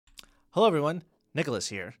Hello, everyone. Nicholas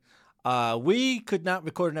here. We could not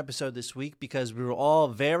record an episode this week because we were all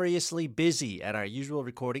variously busy at our usual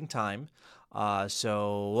recording time.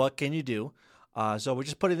 So what can you do? So we're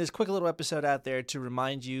just putting this quick little episode out there to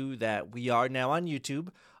remind you that we are now on YouTube.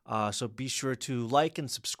 So be sure to like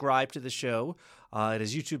and subscribe to the show. It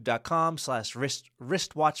is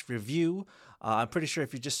youtube.com/wristwatchreview. I'm pretty sure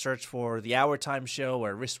if you just search for the Hour Time Show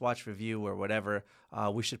or Wristwatch Review or whatever,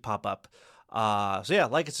 we should pop up. So yeah,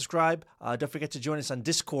 like and subscribe. Don't forget to join us on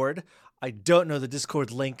Discord. I don't know the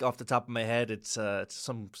Discord link off the top of my head. It's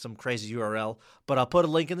some crazy URL, but I'll put a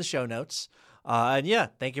link in the show notes. And yeah,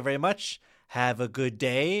 thank you very much. Have a good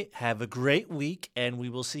day. Have a great week, and we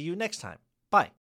will see you next time. Bye.